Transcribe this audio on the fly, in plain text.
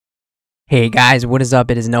Hey guys, what is up?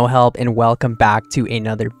 It is No Help and welcome back to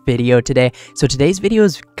another video today. So today's video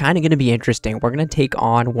is kind of going to be interesting. We're going to take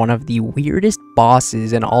on one of the weirdest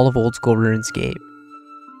bosses in all of old school RuneScape.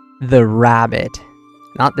 The rabbit.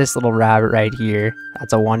 Not this little rabbit right here.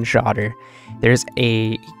 That's a one-shotter. There's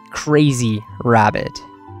a crazy rabbit.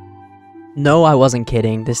 No, I wasn't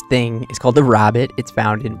kidding. This thing is called the rabbit. It's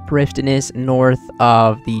found in Prifddinas, north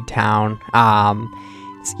of the town.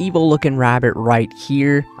 This evil looking rabbit right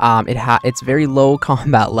here, it's very low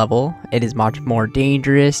combat level. It is much more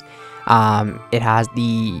dangerous. It has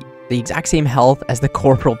the exact same health as the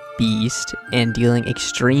corporal beast and dealing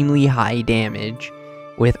extremely high damage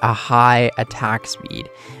with a high attack speed.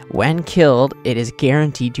 When killed, it is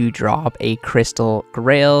guaranteed to drop a crystal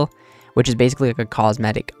grail, which is basically like a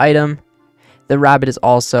cosmetic item. The rabbit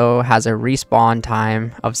also has a respawn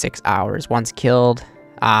time of 6 hours once killed.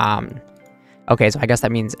 Okay, so I guess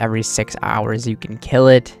that means every 6 hours you can kill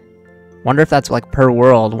it. Wonder if that's like per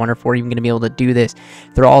world. Wonder if we're even going to be able to do this.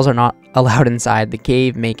 Thralls are not allowed inside the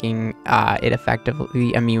cave, making it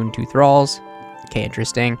effectively immune to thralls. Okay,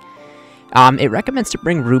 interesting. It recommends to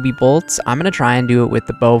bring ruby bolts. I'm going to try and do it with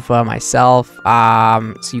the Bofa myself.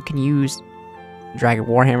 So you can use Dragon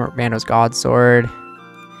Warhammer, Bando's God Sword.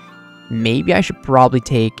 Maybe I should probably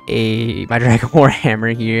take my Dragon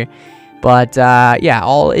Warhammer here. But, yeah,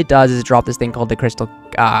 all it does is drop this thing called the Crystal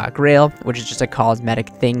Grail, which is just a cosmetic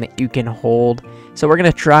thing that you can hold. So we're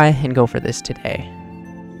going to try and go for this today.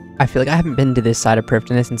 I feel like I haven't been to this side of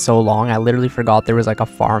Prifddinas in so long. I literally forgot there was like a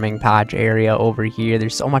farming patch area over here.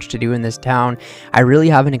 There's so much to do in this town. I really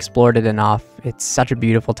haven't explored it enough. It's such a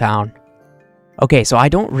beautiful town. Okay, so I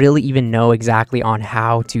don't really even know exactly on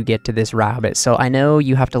how to get to this rabbit. So I know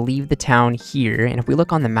you have to leave the town here. And if we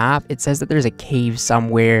look on the map, it says that there's a cave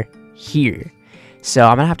somewhere here. So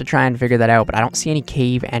I'm gonna have to try and figure that out, but I don't see any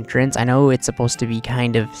cave entrance. I know it's supposed to be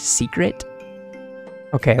kind of secret.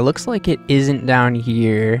 Okay, it looks like it isn't down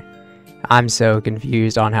here. I'm so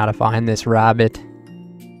confused on how to find this rabbit.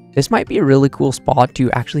 This might be a really cool spot to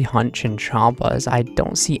actually hunt chinchompas. I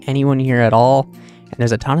don't see anyone here at all, and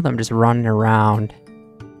there's a ton of them just running around.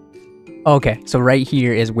 Okay, so right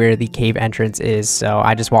here is where the cave entrance is, so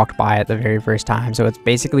I just walked by it the very first time, so it's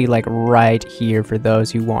basically like right here for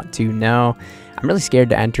those who want to know. I'm really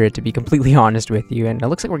scared to enter it, to be completely honest with you, and it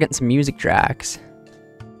looks like we're getting some music tracks.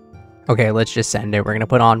 Okay, let's just send it. We're gonna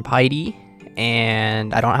put on Piety,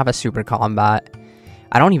 and I don't have a super combat.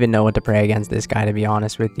 I don't even know what to pray against this guy, to be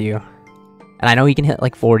honest with you. And I know he can hit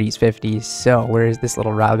like 40s, 50s, so where is this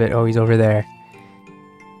little rabbit? Oh, he's over there.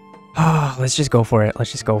 Oh, let's just go for it.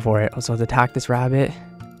 Let's just go for it. So let's attack this rabbit.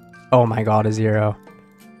 Oh my god, a 0.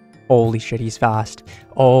 Holy shit, he's fast.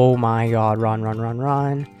 Oh my god, run, run, run,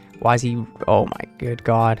 run. Why is he... Oh my good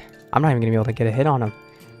god. I'm not even gonna be able to get a hit on him.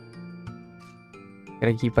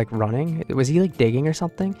 Gotta keep like running. Was he like digging or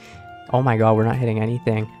something? Oh my god, we're not hitting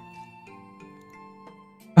anything.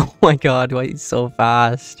 Oh my god, why he's so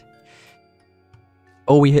fast.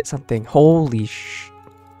 Oh, we hit something. Holy sh...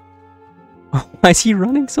 Why is he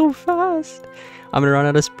running so fast? I'm gonna run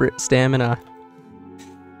out of stamina.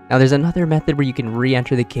 Now there's another method where you can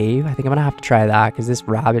re-enter the cave. I think I'm gonna have to try that because this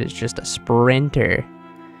rabbit is just a sprinter.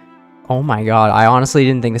 Oh my god, I honestly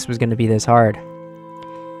didn't think this was gonna be this hard.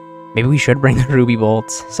 Maybe we should bring the ruby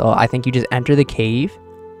bolts. So I think you just enter the cave.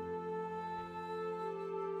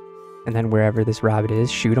 And then wherever this rabbit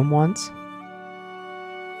is, shoot him once.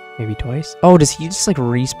 Maybe twice. Oh, does he just like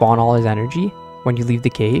respawn all his energy when you leave the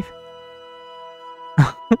cave?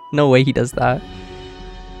 No way he does that.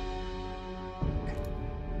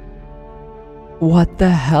 What the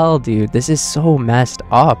hell, dude? This is so messed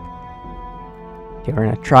up. Okay, we're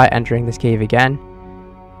gonna try entering this cave again.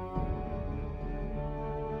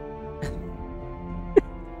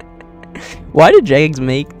 Why did Jags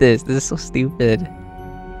make this? This is so stupid.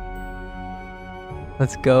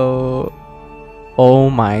 Let's go. Oh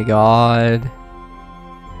my god.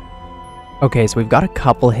 Okay, so we've got a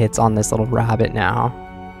couple hits on this little rabbit now.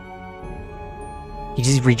 He's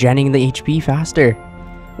just regenerating the HP faster.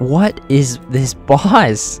 What is this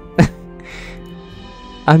boss?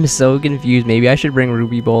 I'm so confused. Maybe I should bring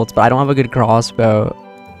ruby bolts, but I don't have a good crossbow.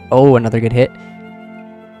 Oh, another good hit.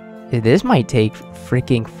 This might take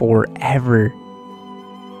freaking forever.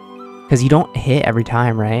 Because you don't hit every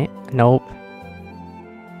time, right? Nope.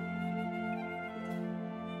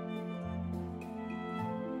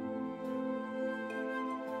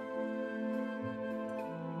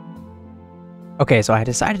 Okay, so I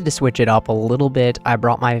decided to switch it up a little bit. I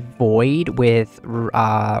brought my Void with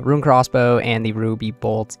Rune Crossbow and the Ruby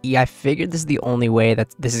Bolts. I figured this is the only way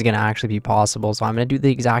that this is going to actually be possible, so I'm going to do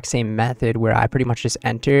the exact same method where I pretty much just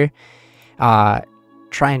enter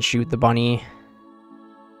try and shoot the bunny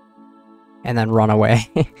and then run away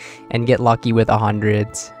and get lucky with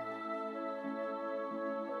 100s.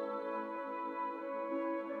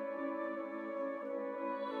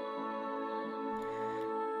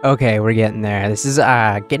 Okay, we're getting there. This is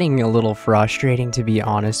getting a little frustrating, to be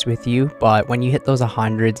honest with you, but when you hit those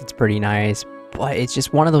 100s, it's pretty nice. But it's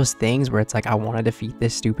just one of those things where it's like, I want to defeat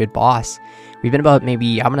this stupid boss. We've been about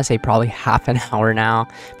maybe, I'm going to say probably half an hour now,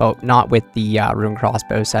 but not with the rune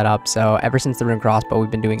crossbow setup. So ever since the rune crossbow, we've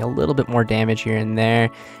been doing a little bit more damage here and there.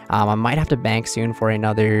 I might have to bank soon for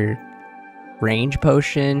another range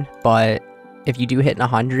potion, but if you do hit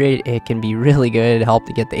 100, it can be really good, help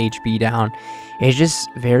to get the HP down. It's just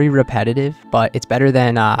very repetitive, but it's better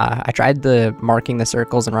than, I tried the marking the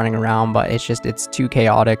circles and running around, but it's too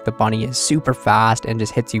chaotic. The bunny is super fast and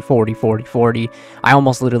just hits you 40, 40, 40. I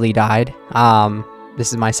almost literally died.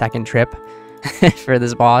 This is my second trip for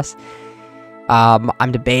this boss.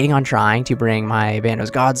 I'm debating on trying to bring my Bando's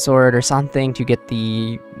God Sword or something to get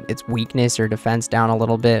its weakness or defense down a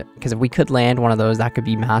little bit, because if we could land one of those, that could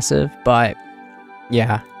be massive. But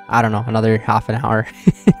yeah, I don't know, another half an hour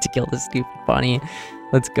to kill this stupid bunny.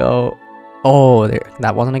 Let's go. Oh,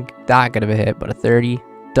 that wasn't that good of a hit, but a 30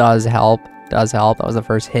 does help. That was the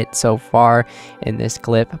first hit so far in this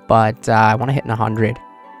clip, but I want to hit 100.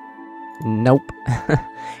 Nope. I'm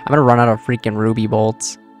gonna run out of freaking ruby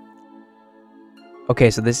bolts.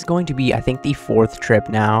 Okay, so this is going to be, I think, the 4th trip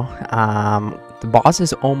now. The boss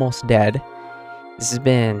is almost dead. This has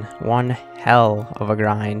been one hell of a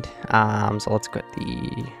grind. So let's put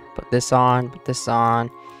this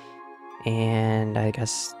on, and I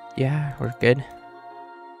guess, yeah, we're good.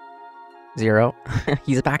 0.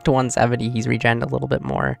 He's back to 170. He's regened a little bit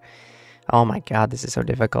more. Oh my god, this is so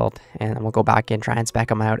difficult. And then we'll go back in, try and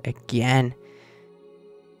spec him out again.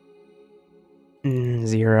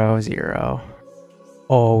 0, 0.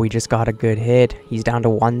 Oh, we just got a good hit. He's down to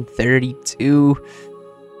 132.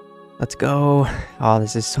 Let's go. Oh,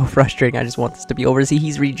 this is so frustrating. I just want this to be over. See,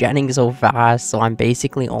 he's regenning so fast, so I'm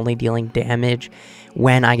basically only dealing damage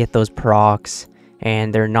when I get those procs.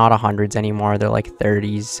 And they're not 100s anymore. They're like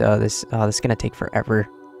 30s. So this is going to take forever.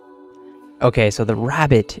 Okay, so the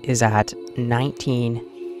rabbit is at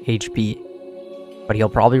 19 HP. But he'll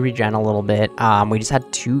probably regen a little bit. We just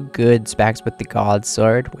had 2 good specs with the God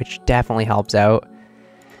Sword, which definitely helps out.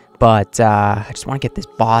 But I just want to get this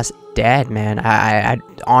boss dead, man. I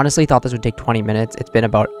honestly thought this would take 20 minutes. It's been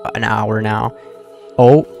about an hour now.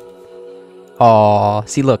 Oh,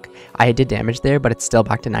 see, look, I did damage there, but it's still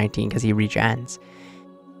back to 19 because he regens.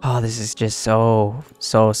 Oh, this is just so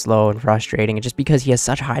slow and frustrating. And just because he has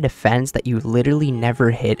such high defense that you literally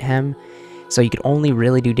never hit him. So you could only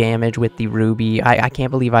really do damage with the ruby. I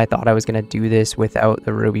can't believe I thought I was going to do this without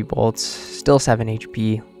the ruby bolts. Still 7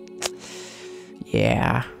 HP.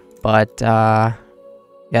 Yeah. But, yeah,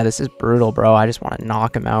 this is brutal, bro. I just want to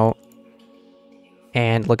knock him out.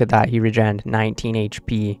 And look at that. He regened 19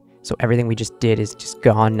 HP. So everything we just did is just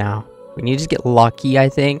gone now. We need to just get lucky, I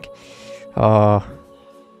think. Oh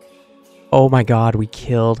my god, we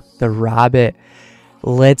killed the rabbit.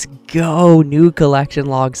 Let's go. New collection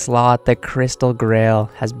log slot. The crystal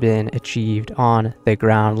grail has been achieved on the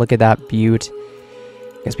ground. Look at that beaut.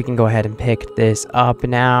 Guess we can go ahead and pick this up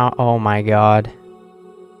now. Oh my god.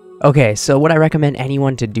 Okay, so would I recommend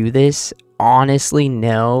anyone to do this? Honestly,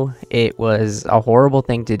 no. It was a horrible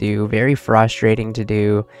thing to do, very frustrating to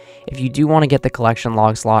do. If you do want to get the collection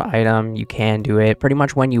log slot item, you can do it. Pretty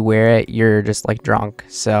much when you wear it, you're just like drunk.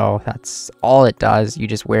 So that's all it does. You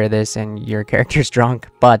just wear this and your character's drunk.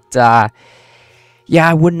 But yeah,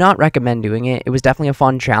 I would not recommend doing it. It was definitely a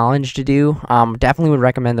fun challenge to do. Definitely would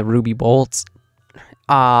recommend the ruby bolts.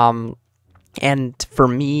 And for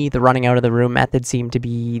me, the running out of the room method seemed to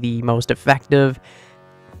be the most effective.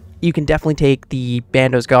 You can definitely take the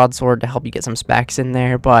Bando's God Sword to help you get some specs in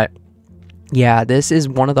there, but yeah, this is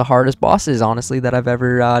one of the hardest bosses, honestly, that I've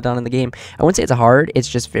ever done in the game. I wouldn't say it's hard, it's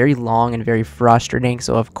just very long and very frustrating,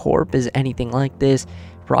 so if Corp is anything like this,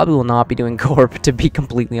 probably will not be doing Corp, to be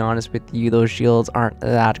completely honest with you. Those shields aren't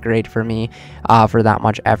that great for me, for that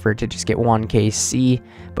much effort to just get 1 KC.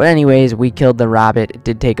 But anyways, we killed the rabbit. It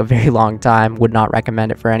did take a very long time. Would not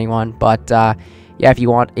recommend it for anyone. But yeah, if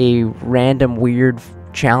you want a random weird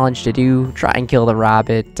challenge to do, try and kill the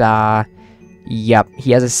rabbit. Yep,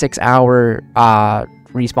 he has a 6-hour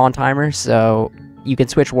respawn timer, so you can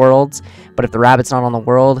switch worlds. But if the rabbit's not on the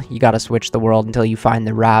world, you gotta switch the world until you find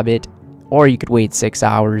the rabbit. Or you could wait 6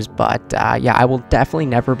 hours, but yeah, I will definitely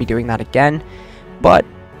never be doing that again. But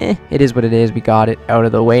it is what it is. We got it out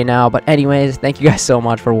of the way now. But anyways, thank you guys so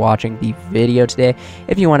much for watching the video today.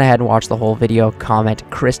 If you went ahead and watched the whole video, comment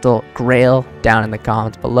Crystal Grail down in the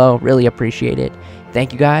comments below. Really appreciate it.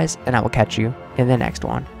 Thank you guys, and I will catch you in the next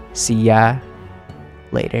one. See ya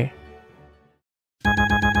later.